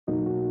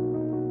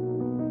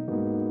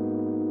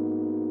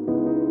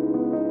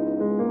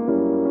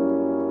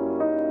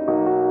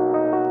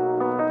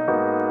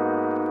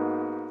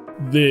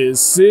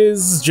This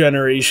is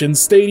Generation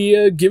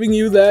Stadia, giving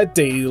you that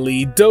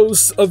daily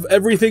dose of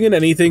everything and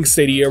anything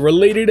Stadia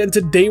related, and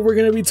today we're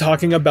going to be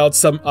talking about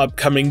some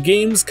upcoming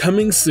games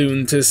coming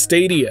soon to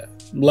Stadia.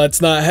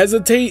 Let's not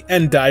hesitate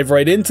and dive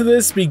right into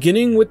this,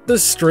 beginning with the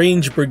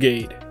Strange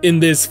Brigade. In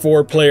this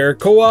 4-player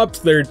co-op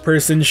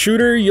third-person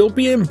shooter, you'll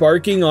be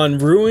embarking on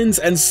ruins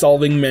and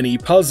solving many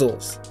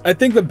puzzles. I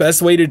think the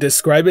best way to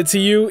describe it to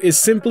you is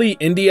simply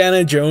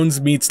Indiana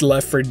Jones meets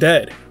Left 4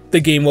 Dead. The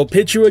game will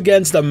pit you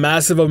against a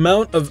massive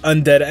amount of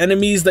undead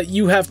enemies that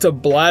you have to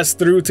blast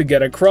through to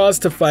get across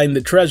to find the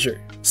treasure.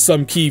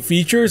 Some key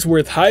features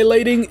worth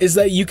highlighting is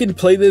that you can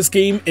play this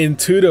game in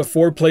 2 to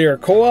 4 player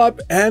co-op,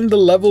 and the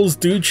levels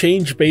do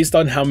change based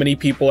on how many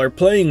people are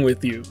playing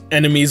with you.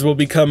 Enemies will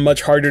become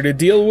much harder to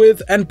deal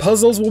with, and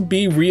puzzles will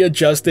be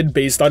readjusted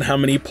based on how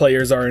many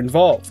players are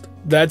involved.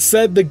 That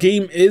said, the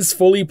game is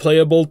fully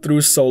playable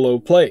through solo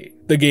play.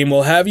 The game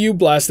will have you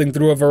blasting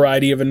through a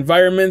variety of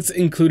environments,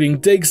 including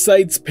dig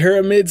sites,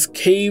 pyramids,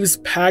 caves,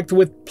 packed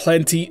with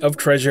plenty of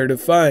treasure to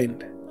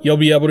find. You'll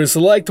be able to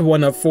select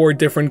one of 4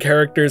 different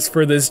characters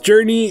for this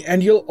journey,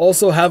 and you'll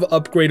also have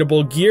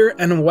upgradable gear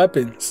and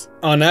weapons.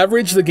 On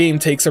average, the game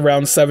takes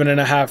around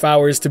 7.5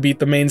 hours to beat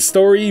the main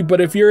story, but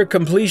if you're a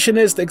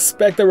completionist,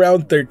 expect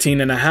around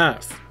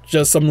 13.5.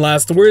 Just some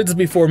last words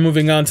before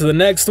moving on to the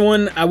next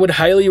one. I would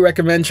highly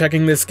recommend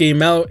checking this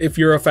game out if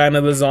you're a fan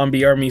of the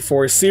Zombie Army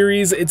 4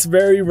 series. It's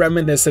very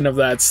reminiscent of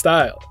that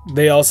style.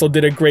 They also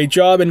did a great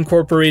job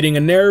incorporating a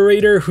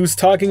narrator who's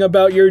talking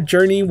about your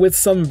journey with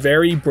some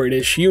very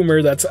British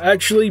humor that's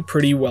actually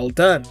pretty well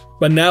done.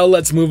 But now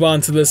let's move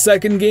on to the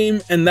second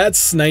game, and that's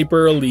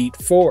Sniper Elite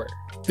 4.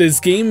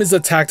 This game is a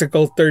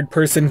tactical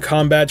third-person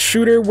combat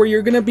shooter where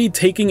you're going to be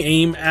taking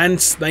aim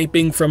and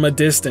sniping from a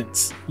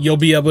distance. You'll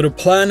be able to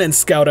plan and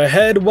scout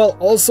ahead while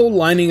also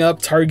lining up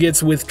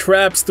targets with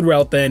traps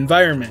throughout the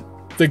environment.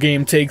 The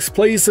game takes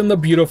place in the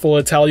beautiful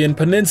Italian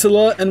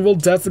peninsula and will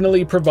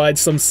definitely provide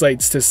some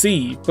sights to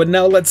see, but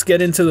now let's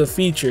get into the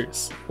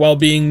features. While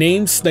being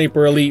named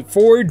Sniper Elite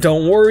 4,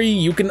 don't worry,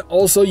 you can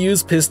also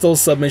use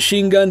pistols,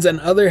 submachine guns, and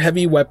other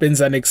heavy weapons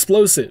and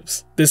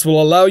explosives. This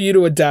will allow you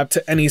to adapt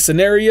to any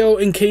scenario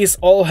in case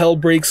all hell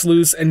breaks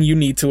loose and you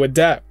need to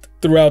adapt.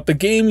 Throughout the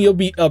game, you'll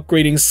be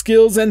upgrading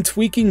skills and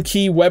tweaking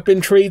key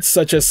weapon traits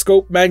such as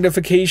scope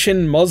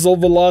magnification, muzzle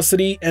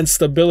velocity, and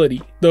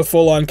stability. The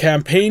full-on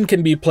campaign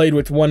can be played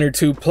with 1 or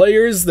 2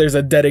 players, there's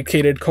a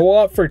dedicated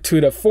co-op for 2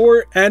 to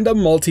 4, and a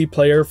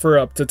multiplayer for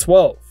up to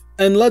 12.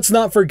 And let's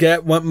not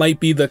forget what might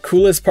be the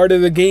coolest part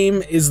of the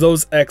game is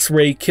those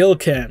X-ray kill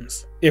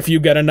cams. If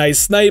you get a nice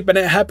snipe and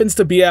it happens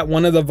to be at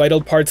one of the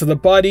vital parts of the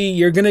body,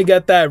 you're gonna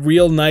get that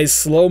real nice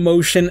slow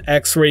motion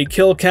X-ray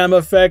kill cam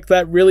effect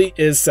that really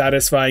is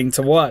satisfying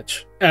to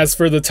watch. As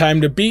for the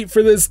time to beat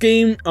for this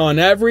game, on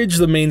average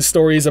the main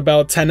story is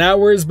about 10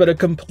 hours, but a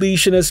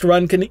completionist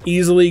run can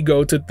easily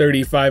go to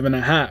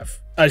 35.5.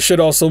 I should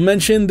also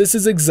mention this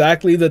is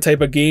exactly the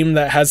type of game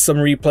that has some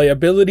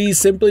replayability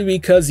simply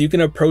because you can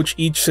approach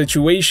each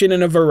situation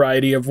in a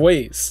variety of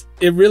ways.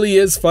 It really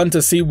is fun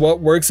to see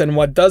what works and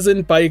what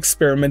doesn't by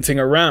experimenting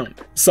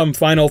around. Some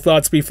final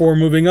thoughts before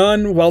moving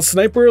on. While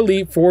Sniper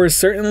Elite 4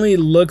 certainly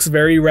looks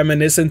very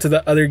reminiscent to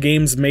the other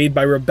games made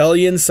by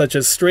Rebellion such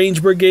as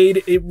Strange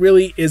Brigade, it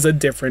really is a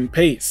different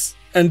pace.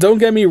 And don't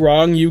get me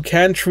wrong, you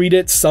can treat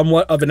it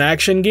somewhat of an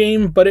action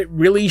game, but it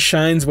really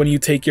shines when you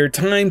take your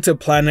time to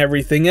plan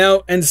everything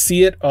out and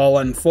see it all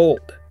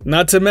unfold.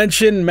 Not to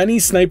mention, many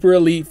Sniper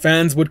Elite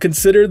fans would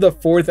consider the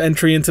 4th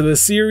entry into the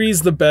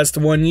series the best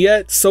one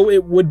yet, so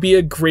it would be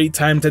a great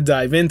time to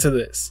dive into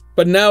this.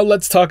 But now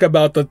let's talk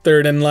about the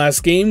third and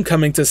last game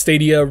coming to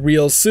Stadia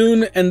real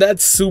soon, and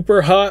that's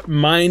Super Hot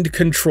Mind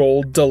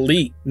Control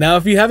Delete. Now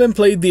if you haven't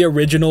played the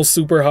original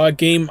Super Hot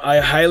game, I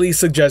highly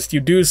suggest you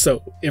do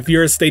so. If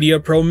you're a Stadia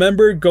Pro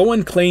member, go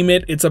and claim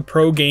it, it's a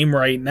pro game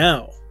right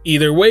now.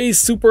 Either way,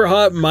 Super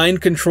Hot Mind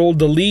Control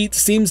Delete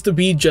seems to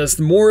be just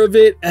more of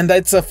it, and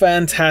that's a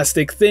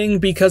fantastic thing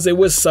because it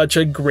was such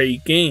a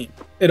great game.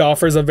 It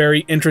offers a very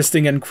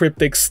interesting and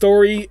cryptic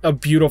story, a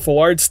beautiful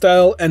art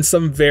style, and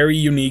some very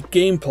unique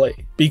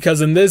gameplay.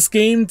 Because in this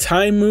game,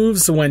 time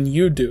moves when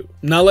you do.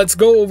 Now let's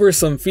go over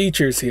some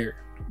features here.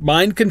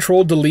 Mind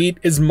Control Delete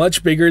is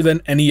much bigger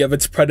than any of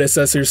its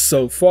predecessors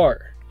so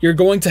far. You're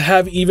going to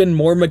have even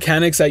more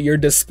mechanics at your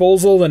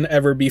disposal than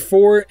ever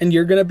before, and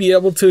you're going to be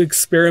able to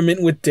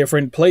experiment with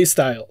different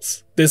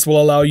playstyles. This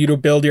will allow you to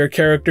build your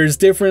characters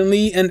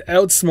differently and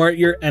outsmart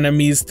your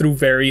enemies through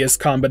various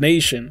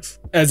combinations.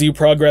 As you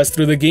progress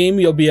through the game,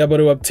 you'll be able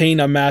to obtain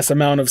a mass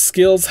amount of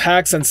skills,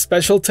 hacks, and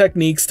special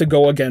techniques to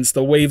go against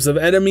the waves of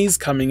enemies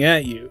coming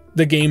at you.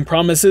 The game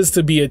promises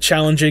to be a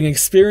challenging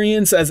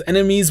experience as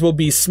enemies will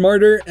be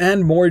smarter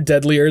and more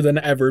deadlier than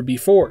ever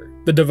before.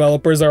 The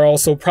developers are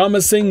also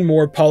promising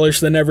more polish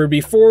than ever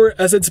before,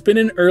 as it's been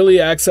in early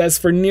access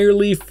for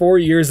nearly 4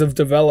 years of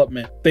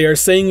development. They are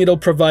saying it'll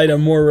provide a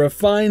more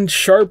refined,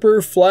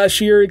 sharper,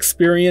 flashier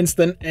experience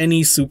than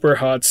any Super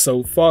Hot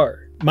so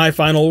far. My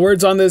final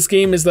words on this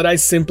game is that I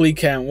simply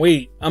can't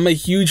wait. I'm a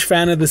huge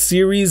fan of the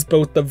series,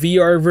 both the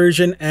VR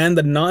version and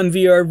the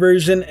non-VR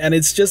version, and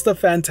it's just a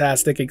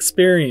fantastic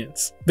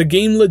experience. The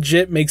game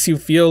legit makes you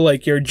feel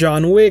like you're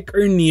John Wick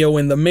or Neo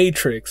in the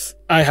Matrix.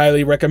 I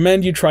highly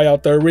recommend you try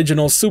out the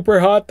original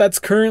Superhot that's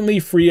currently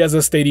free as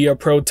a Stadia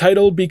Pro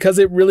title because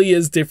it really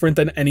is different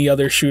than any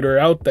other shooter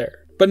out there.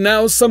 But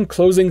now some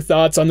closing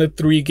thoughts on the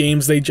 3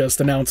 games they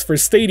just announced for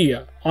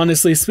Stadia.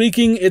 Honestly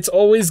speaking, it's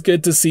always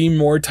good to see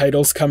more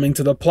titles coming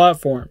to the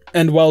platform.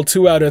 And while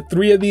 2 out of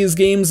 3 of these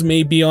games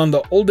may be on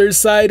the older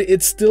side,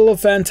 it's still a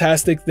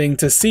fantastic thing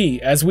to see,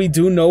 as we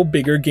do know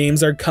bigger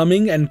games are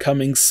coming and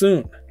coming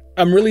soon.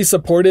 I'm really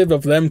supportive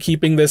of them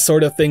keeping this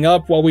sort of thing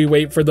up while we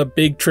wait for the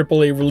big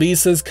AAA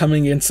releases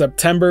coming in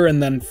September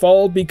and then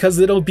fall, because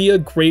it'll be a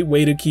great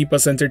way to keep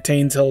us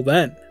entertained till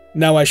then.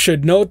 Now I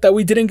should note that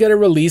we didn't get a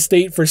release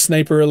date for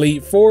Sniper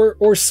Elite 4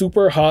 or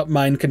Superhot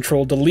Mind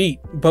Control Delete,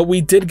 but we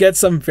did get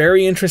some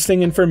very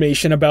interesting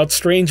information about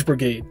Strange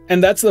Brigade,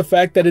 and that's the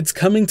fact that it's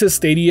coming to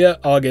Stadia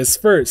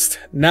August 1st.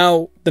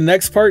 Now, the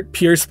next part,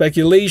 pure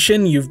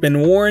speculation, you've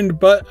been warned,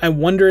 but I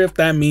wonder if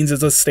that means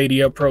it's a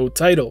Stadia Pro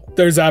title.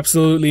 There's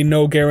absolutely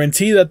no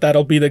guarantee that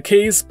that'll be the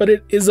case, but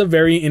it is a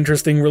very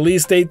interesting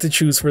release date to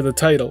choose for the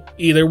title.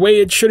 Either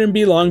way, it shouldn't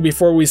be long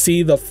before we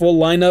see the full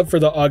lineup for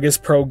the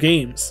August Pro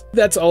games.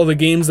 That's all the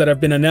games that have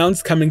been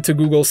announced coming to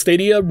Google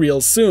Stadia real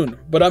soon,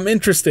 but I'm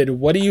interested,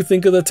 what do you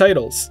think of the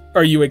titles?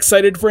 Are you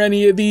excited for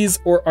any of these,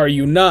 or are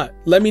you not?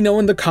 Let me know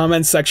in the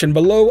comments section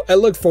below. I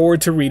look forward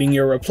to reading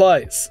your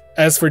replies.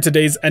 As for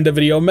today's end of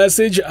video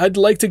message, I'd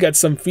like to get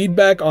some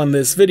feedback on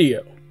this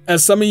video.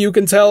 As some of you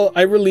can tell,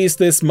 I released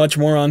this much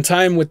more on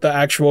time with the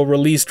actual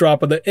release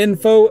drop of the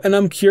info, and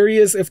I'm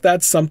curious if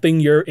that's something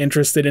you're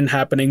interested in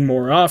happening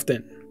more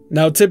often.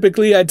 Now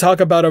typically I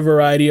talk about a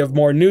variety of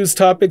more news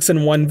topics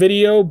in one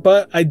video,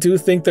 but I do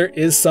think there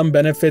is some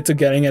benefit to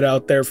getting it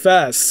out there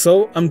fast,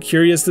 so I'm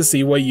curious to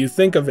see what you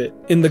think of it.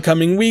 In the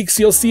coming weeks,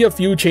 you'll see a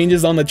few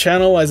changes on the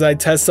channel as I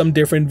test some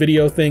different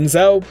video things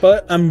out,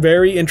 but I'm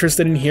very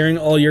interested in hearing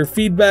all your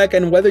feedback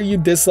and whether you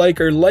dislike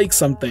or like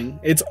something.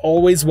 It's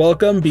always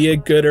welcome, be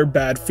it good or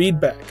bad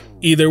feedback.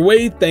 Either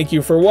way, thank you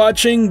for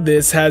watching.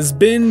 This has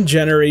been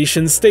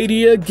Generation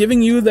Stadia,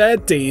 giving you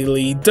that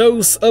daily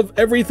dose of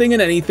everything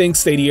and anything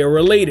Stadia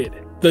related.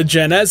 The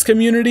Gen S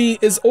community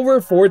is over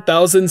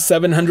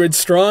 4,700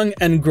 strong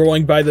and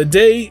growing by the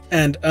day,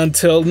 and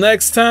until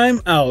next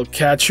time, I'll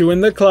catch you in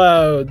the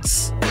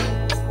clouds.